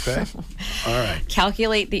 Yeah. Okay? All right.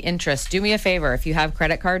 Calculate the interest. Do me a favor. If you have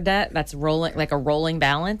credit card debt that's rolling, like a rolling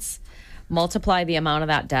balance, multiply the amount of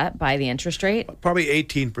that debt by the interest rate. Probably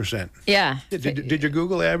 18%. Yeah. Did you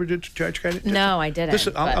Google average charge card? No, I didn't.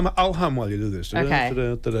 Listen, I'll hum while you do this. Okay.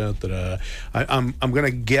 I'm going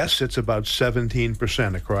to guess it's about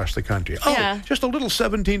 17% across the country. Just a little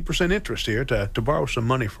 17% interest here to borrow some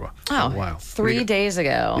money for a while. 3 days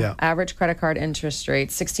ago, average credit card interest rate,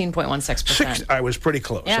 16.16%. I was pretty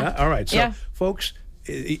close. Yeah. Huh? All right. So, folks,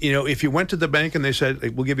 if you went to the bank and they said,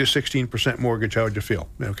 we'll give you a 16% mortgage, how would you feel?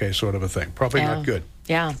 Okay, sort of a thing. Probably not good.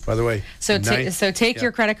 Yeah. By the way. So take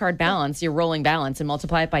your credit card balance, your rolling balance, and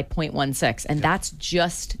multiply it by 0.16. And that's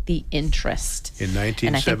just the interest. In 1979.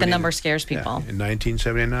 And I think the number scares people. In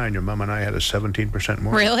 1979, your mom and I had a 17%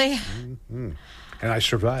 mortgage. Really? Mm-hmm. And I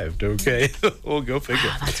survived, okay? We'll go figure.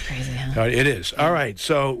 Wow, that's crazy, huh? It is. All right.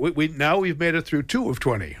 So we've made it through 2 of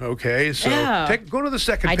 20, okay? So go to the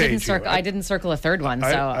second page. I didn't circle a third one,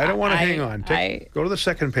 so I don't want to hang on. Go to the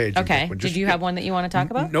second page. Okay. Did you have one that you want to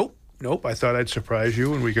talk about? Nope. I thought I'd surprise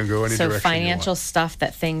you, and we can go any direction. So financial stuff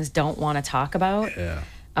that things don't want to talk about? Yeah.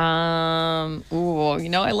 I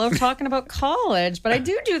love talking about college, but I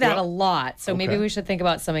do that a lot. So maybe we should think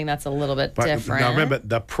about something that's a little bit different. Now remember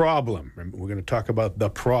the problem. We're going to talk about the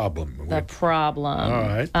problem. The problem. All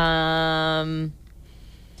right.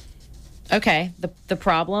 Okay. The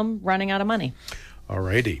problem, running out of money. All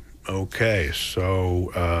righty. Okay.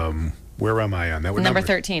 So where am I on that? Number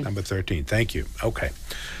 13. Number 13. Thank you. Okay.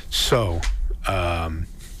 So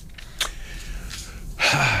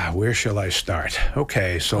where shall I start?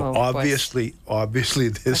 Okay, so obviously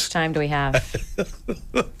this... How much time do we have?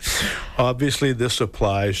 Obviously, this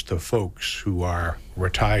applies to folks who are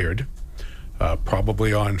retired,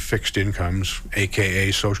 probably on fixed incomes,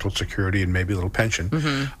 a.k.a. Social Security and maybe a little pension,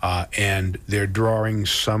 and they're drawing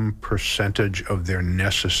some percentage of their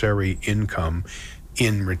necessary income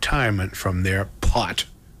in retirement from their pot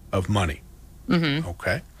of money.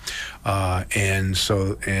 Okay? And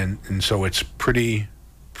so it's pretty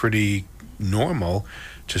normal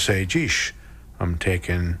to say, geesh, I'm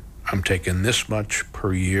taking this much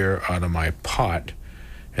per year out of my pot,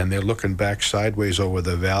 and they're looking back sideways over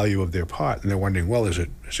the value of their pot, and they're wondering, well, is it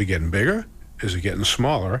getting bigger? Is it getting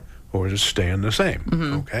smaller? Or is it staying the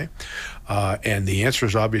same? Okay? And the answer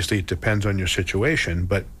is obviously it depends on your situation,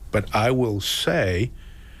 but I will say,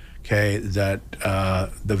 okay, that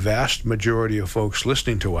the vast majority of folks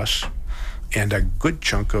listening to us, and a good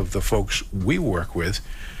chunk of the folks we work with,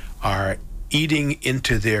 are eating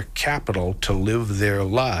into their capital to live their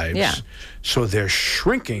lives. Yeah. So they're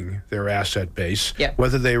shrinking their asset base. Yep.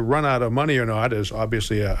 Whether they run out of money or not is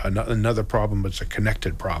obviously another problem. It's a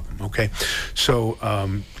connected problem, okay? So,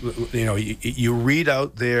 you read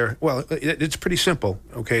out there, well, it's pretty simple,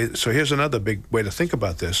 okay? So here's another big way to think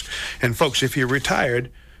about this. And folks, if you're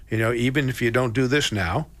retired, even if you don't do this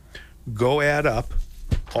now, go add up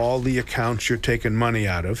all the accounts you're taking money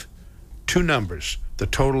out of, two numbers, the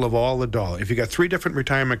total of all the dollars. If you got 3 different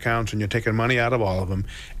retirement accounts and you're taking money out of all of them,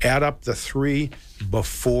 add up the 3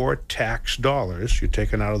 before tax dollars you're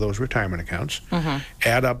taking out of those retirement accounts,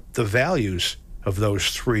 add up the values of those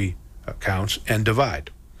 3 accounts and divide.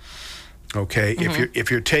 Okay, if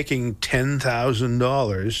you're taking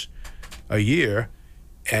 $10,000 a year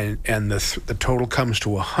and the total comes to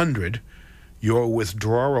 100, your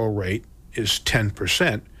withdrawal rate is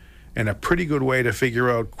 10%. And a pretty good way to figure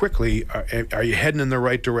out quickly, are you heading in the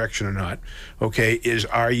right direction or not? Okay,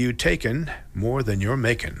 are you taking more than you're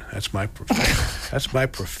making? That's my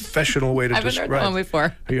professional way to describe. I've heard that one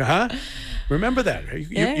before. Huh? Remember that.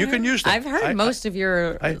 You can use that. I've heard most of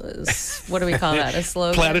your, what do we call that? A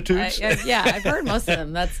slogan? Platitudes? I've heard most of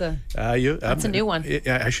them. That's a new one.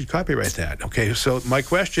 I should copyright that. Okay, so my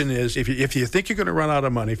question is, if you think you're going to run out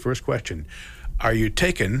of money, first question, are you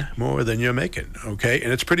taking more than you're making? Okay,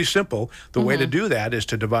 and it's pretty simple. The way to do that is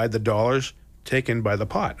to divide the dollars taken by the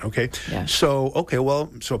pot. Okay, yeah. So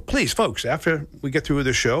please, folks, after we get through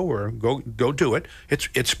the show, or go do it.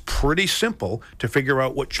 It's pretty simple to figure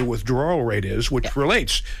out what your withdrawal rate is, which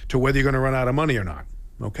relates to whether you're going to run out of money or not.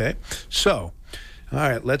 Okay, so all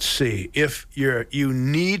right, let's see. If you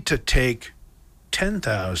need to take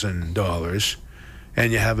 $10,000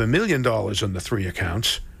 and you have $1 million in the 3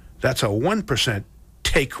 accounts, that's a 1%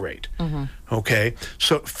 take rate. Okay,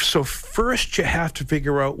 so first you have to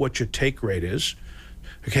figure out what your take rate is.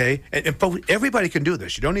 Okay, and everybody can do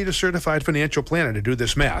this. You don't need a certified financial planner to do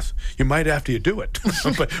this math. You might after you do it,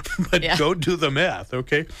 but go do the math.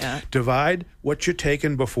 Okay, divide what you're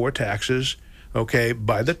taking before taxes, okay,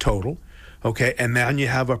 by the total. Okay, and then you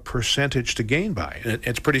have a percentage to gain by. And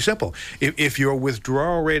it's pretty simple. If your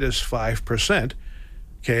withdrawal rate is 5%.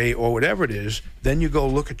 Okay, or whatever it is, then you go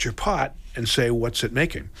look at your pot and say, what's it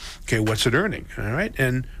making? Okay, what's it earning? All right,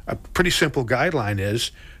 and a pretty simple guideline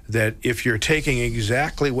is that if you're taking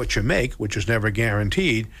exactly what you make, which is never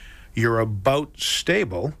guaranteed, you're about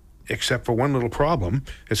stable, except for one little problem.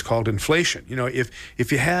 It's called inflation.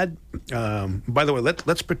 If you had, by the way,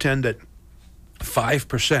 let's pretend that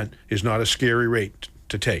 5% is not a scary rate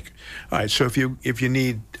to take. All right, so if you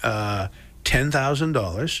need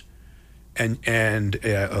 $10,000. And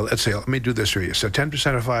let's say, let me do this for you. So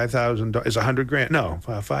 10% of $5,000 is $100,000. No,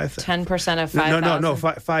 10% of 5,000. No.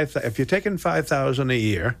 5. If you're taking $5,000 a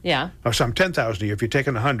year, or some $10,000 a year. If you're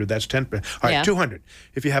taking 100, that's 10%. All right, 200.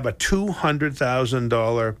 If you have a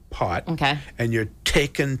 $200,000 pot, and you're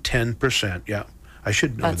taking 10%, I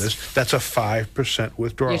should know this. That's a 5%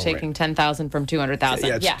 withdrawal rate. You're taking 10,000 from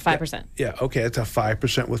 200,000. Yeah, 5%. Yeah, okay, it's a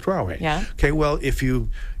 5% withdrawal rate. Yeah. Okay, well, if you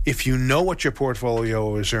know what your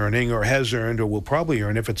portfolio is earning or has earned or will probably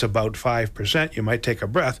earn, if it's about 5%, you might take a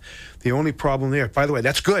breath. The only problem there, by the way,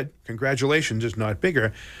 that's good. Congratulations, it's not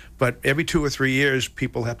bigger. But every 2 or 3 years,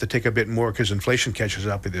 people have to take a bit more because inflation catches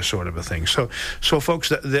up with this sort of a thing. So folks,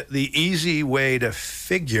 the easy way to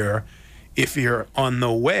figure if you're on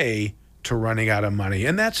the way to running out of money,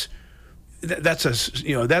 and that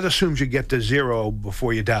assumes you get to zero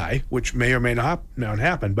before you die, which may or may not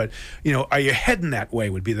happen. But are you heading that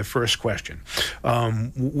way? Would be the first question.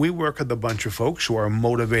 We work with a bunch of folks who are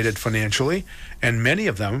motivated financially, and many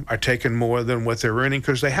of them are taking more than what they're earning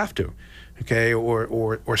because they have to. Okay,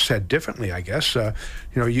 or said differently, I guess.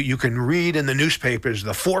 You can read in the newspapers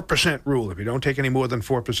the 4% rule. If you don't take any more than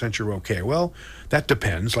 4%, you're okay. Well, that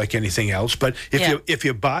depends, like anything else. But if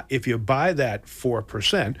you buy that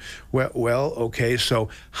 4%, well, okay. So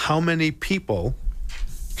how many people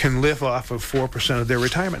can live off of 4% of their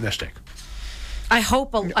retirement nest egg? I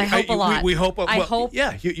hope a lot. We hope. I hope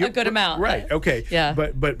a good amount. Right. Okay. Yeah.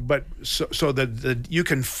 But so that you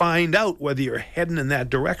can find out whether you're heading in that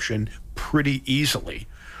direction pretty easily.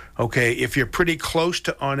 Okay. If you're pretty close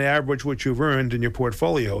to on average what you've earned in your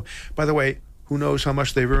portfolio. By the way, who knows how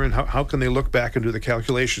much they've earned? How can they look back and do the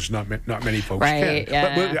calculations? Not many folks can.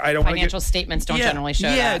 Yeah. But I don't financial statements don't generally show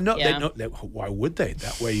that. Why would they?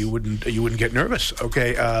 That way you wouldn't get nervous.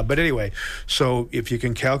 Okay. But anyway, so if you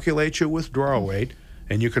can calculate your withdrawal rate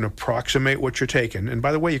and you can approximate what you're taking, and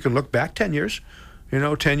by the way, you can look back 10 years.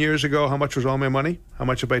 10 years ago, how much was all my money? How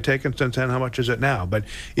much have I taken since then? How much is it now? But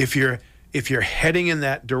if you're heading in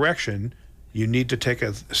that direction, you need to take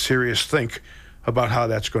a serious think about how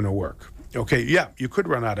that's going to work. Okay, yeah, you could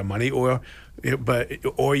run out of money, or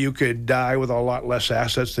you could die with a lot less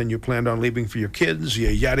assets than you planned on leaving for your kids.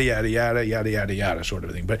 Yada yada yada yada yada yada sort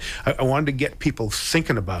of thing. But I wanted to get people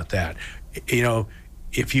thinking about that.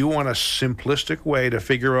 If you want a simplistic way to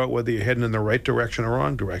figure out whether you're heading in the right direction or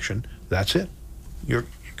wrong direction, that's it. Your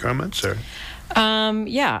comments, sir?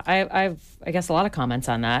 Yeah, I guess a lot of comments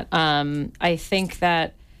on that. I think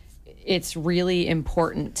that it's really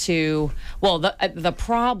important to, the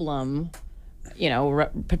problem,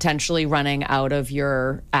 potentially running out of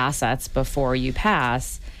your assets before you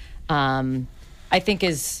pass, I think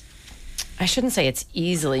is, I shouldn't say it's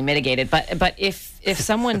easily mitigated, but if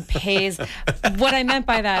someone pays, what I meant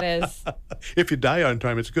by that is, if you die on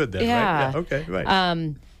time, it's good then, right? Yeah. Okay,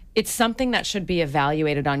 right. It's something that should be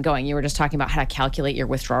evaluated ongoing. You were just talking about how to calculate your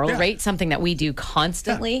withdrawal rate, something that we do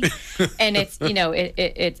constantly. Yeah. And it's,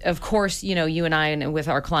 it of course, you and I and with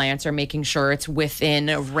our clients are making sure it's within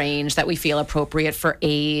a range that we feel appropriate for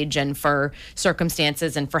age and for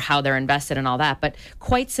circumstances and for how they're invested and all that. But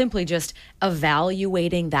quite simply just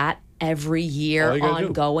evaluating that every year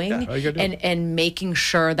ongoing and making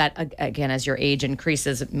sure that, again, as your age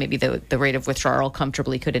increases, maybe the rate of withdrawal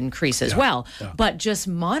comfortably could increase as well. Yeah. But just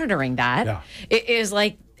monitoring that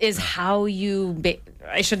is how you,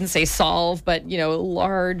 I shouldn't say solve, but,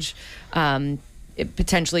 large,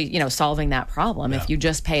 potentially, solving that problem if you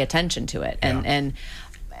just pay attention to it. And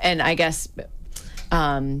I guess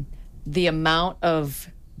the amount of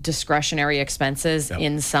discretionary expenses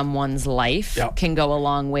in someone's life can go a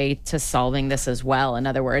long way to solving this as well. In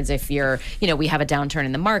other words, if you're, we have a downturn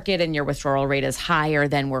in the market and your withdrawal rate is higher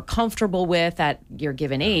than we're comfortable with at your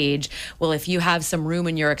given age, well, if you have some room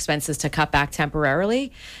in your expenses to cut back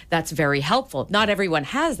temporarily, that's very helpful. Not everyone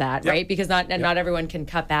has that, right? Because not everyone can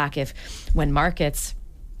cut back when markets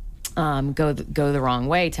go the wrong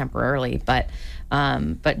way temporarily, but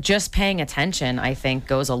just paying attention, I think,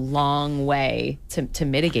 goes a long way to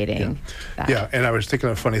mitigating that. Yeah, and I was thinking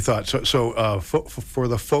of a funny thought. So for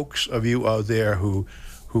the folks of you out there who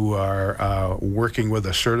are working with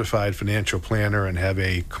a certified financial planner and have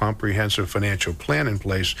a comprehensive financial plan in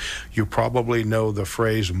place, you probably know the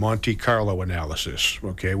phrase Monte Carlo analysis,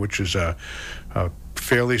 okay, which is a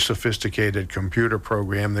fairly sophisticated computer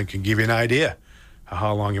program that can give you an idea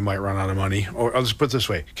how long you might run out of money, or let's put it this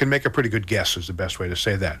way, can make a pretty good guess is the best way to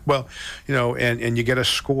say that. Well, and you get a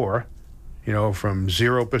score, from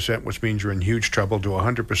 0%, which means you're in huge trouble, to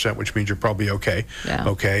 100%, which means you're probably okay. Yeah.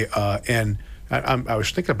 Okay, and I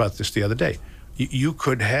was thinking about this the other day. You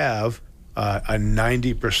could have a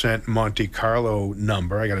 90% Monte Carlo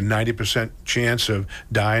number. I got a 90% chance of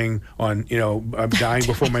dying dying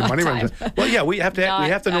before my money runs out. Well, yeah, we have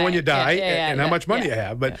to know when you die and how much money you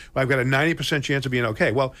have. But I've got a 90% chance of being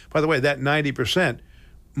okay. Well, by the way, that 90%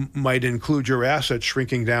 might include your assets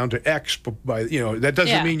shrinking down to X. By that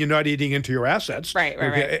doesn't mean you're not eating into your assets. Right.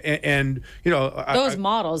 And those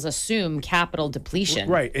models assume capital depletion.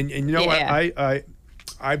 Right. And you know what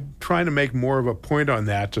I'm trying to make more of a point on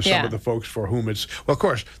that to some of the folks for whom it's, well, of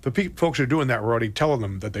course, the folks who are doing that, we're already telling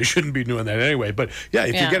them that they shouldn't be doing that anyway. But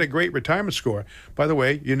if you get a great retirement score, by the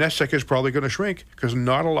way, your nest egg is probably going to shrink because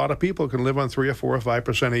not a lot of people can live on 3 or 4 or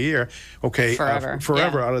 5% a year,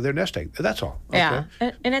 forever out of their nest egg. That's all. Okay?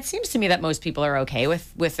 Yeah. And it seems to me that most people are okay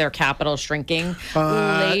with their capital shrinking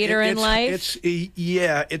later in life.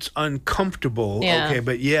 It's uncomfortable. Yeah. Okay,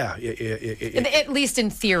 but at least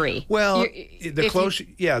in theory. Well, the closer.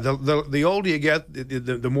 The older you get,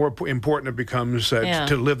 the more important it becomes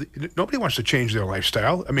to live. Nobody wants to change their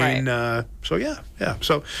lifestyle. I mean,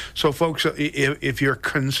 So folks, if you're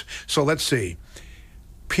so let's see.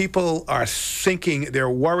 People are thinking, they're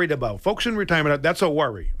worried about, folks in retirement, that's a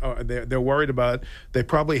worry. They're worried about, they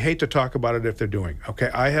probably hate to talk about it if they're doing. Okay,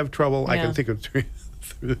 I have trouble. I can think of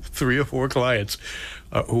 3 or 4 clients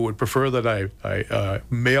who would prefer that I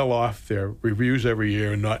mail off their reviews every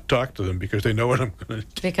year and not talk to them because they know what I'm going to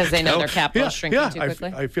do. Because they know their capital is shrinking too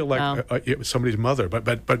quickly? I feel like it was somebody's mother.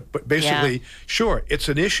 But basically, sure, it's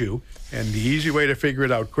an issue, and the easy way to figure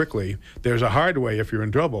it out quickly, there's a hard way if you're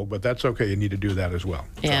in trouble, but that's okay. You need to do that as well.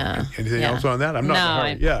 Yeah. So, anything else on that? I'm not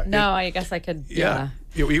in a hurry. I guess I could. Yeah.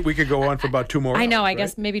 We could go on for about 2 more hours. I know. I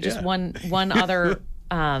guess maybe just one other...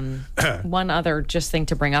 one other just thing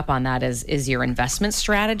to bring up on that is your investment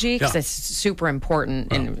strategy, because it's super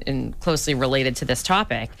important and closely related to this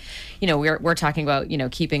topic. We're talking about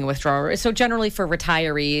keeping withdrawal. So generally for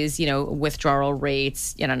retirees, withdrawal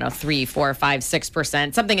rates, 3, 4, 5,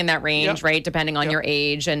 6%, something in that range, right? Depending on your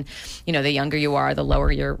age, and the younger you are, the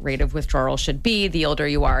lower your rate of withdrawal should be. The older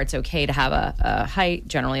you are, it's okay to have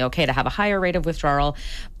generally okay to have a higher rate of withdrawal,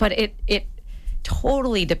 but it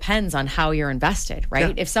totally depends on how you're invested,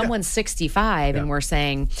 right? Yeah, if someone's 65 and we're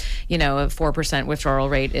saying, a 4% withdrawal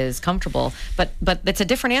rate is comfortable, but it's a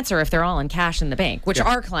different answer if they're all in cash in the bank, which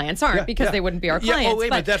our clients aren't because they wouldn't be our clients. Oh, wait a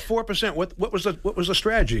minute, that 4%, what was the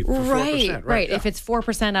strategy for 4%? Right. If it's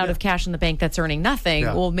 4% out of cash in the bank that's earning nothing,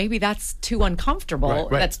 well, maybe that's too uncomfortable.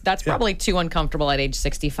 Right. That's probably too uncomfortable at age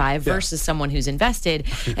 65 versus someone who's invested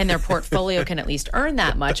and their portfolio can at least earn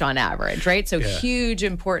that much on average, right? So huge,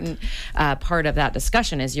 important part of that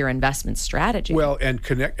discussion is your investment strategy. Well, and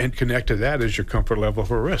connect to that is your comfort level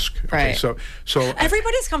for risk. Right. So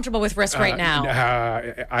everybody's comfortable with risk right now.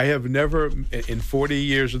 I have never, in 40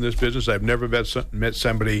 years in this business, I've never met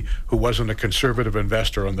somebody who wasn't a conservative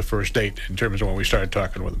investor on the first date in terms of when we started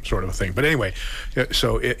talking with them, sort of a thing. But anyway,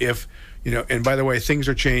 so if and by the way, things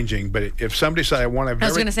are changing, but if somebody said, I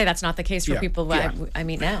was going to say that's not the case for people that I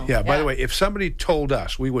meet now. Yeah, by the way, if somebody told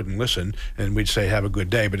us, we wouldn't listen and we'd say, have a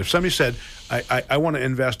good day. But if somebody said, I want to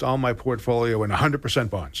invest all my portfolio in 100%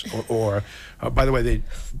 bonds, or by the way,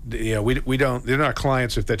 we don't, they're not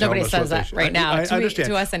clients if they're telling us. Nobody says that right now. I understand.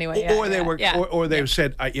 To us anyway. Or they've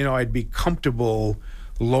said, I'd be comfortable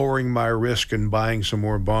lowering my risk and buying some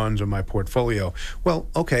more bonds in my portfolio. Well,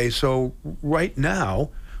 okay, so right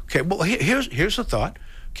now, well, here's the thought.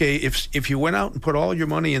 Okay, if you went out and put all your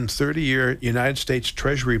money in 30-year United States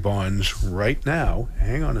Treasury bonds right now,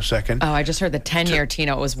 hang on a second. Oh, I just heard the 10-year,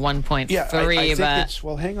 Tino, it was 1.3. Yeah, I think it's,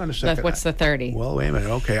 well, hang on a second. What's the 30? Well, wait a minute.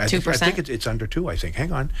 Okay, 2%? I think it's under 2, I think.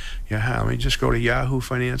 Hang on. Yeah, let me just go to Yahoo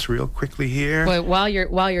Finance real quickly here. Well, while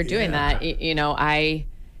you're doing that,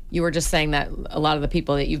 you were just saying that a lot of the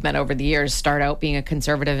people that you've met over the years start out being a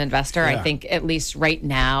conservative investor. I think at least right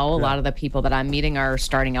now, a lot of the people that I'm meeting are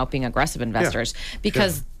starting out being aggressive investors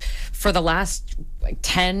because for the last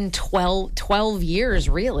 10, 12 years,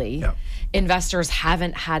 really, investors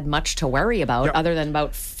haven't had much to worry about other than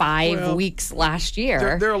about 5 weeks last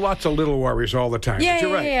year. There are lots of little worries all the time. Yeah,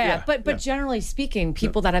 you're right. But generally speaking,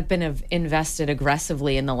 people that have been invested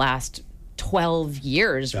aggressively in the last 12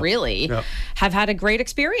 years really have had a great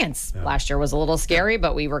experience. Last year was a little scary,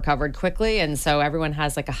 but we recovered quickly. And so everyone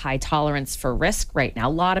has like a high tolerance for risk right now. A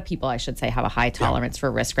lot of people, I should say, have a high tolerance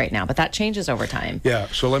for risk right now, but that changes over time. Yeah.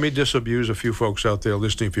 So let me disabuse a few folks out there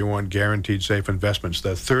listening if you want guaranteed safe investments.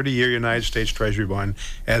 The 30-year United States Treasury bond,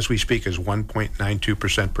 as we speak, is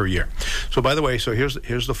 1.92% per year. So by the way,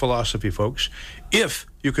 here's the philosophy, folks. If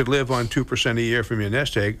you could live on 2% a year from your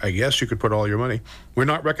nest egg, I guess you could put all your money. We're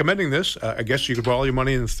not recommending this. I guess you could put all your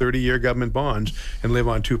money in 30-year government bonds and live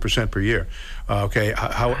on 2% per year.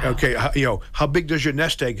 How big does your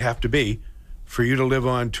nest egg have to be for you to live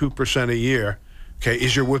on 2% a year? Okay,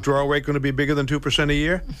 is your withdrawal rate going to be bigger than 2% a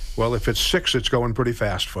year? Well, if it's 6, it's going pretty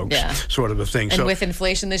fast, folks. Yeah. Sort of a thing. And with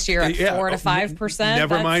inflation this year at 4 to 5%.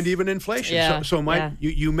 Never mind even inflation. Yeah,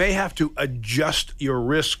 you may have to adjust your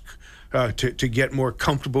risk to get more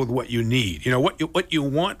comfortable with what you need. What you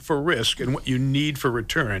want for risk and what you need for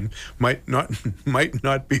return might not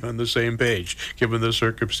be on the same page given the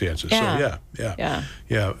circumstances. Yeah.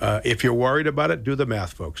 So if you're worried about it, do the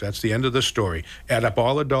math, folks. That's the end of the story. Add up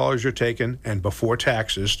all the dollars you're taking, and before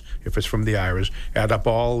taxes, if it's from the IRAs, add up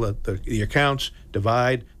all the accounts,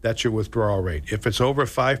 divide, that's your withdrawal rate. If it's over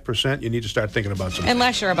 5%, you need to start thinking about something.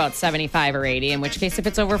 Unless you're about 75 or 80, in which case if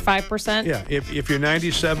it's over 5%. Yeah, if you're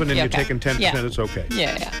 97 and you're taking 10%, it's okay.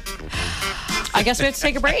 Yeah. I guess we have to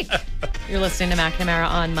take a break. You're listening to McNamara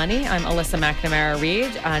on Money. I'm Alyssa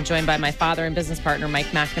McNamara-Reed, joined by my father and business partner, Mike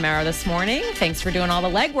McNamara, this morning. Thanks for doing all the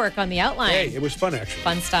legwork on the outline. Hey, it was fun, actually.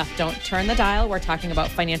 Fun stuff. Don't turn the dial. We're talking about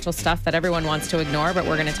financial stuff that everyone wants to ignore, but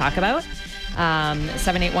we're going to talk about.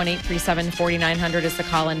 781-837-4900 is the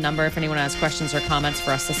call-in number if anyone has questions or comments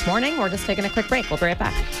for us this morning. We're just taking a quick break. We'll be right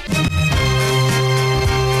back.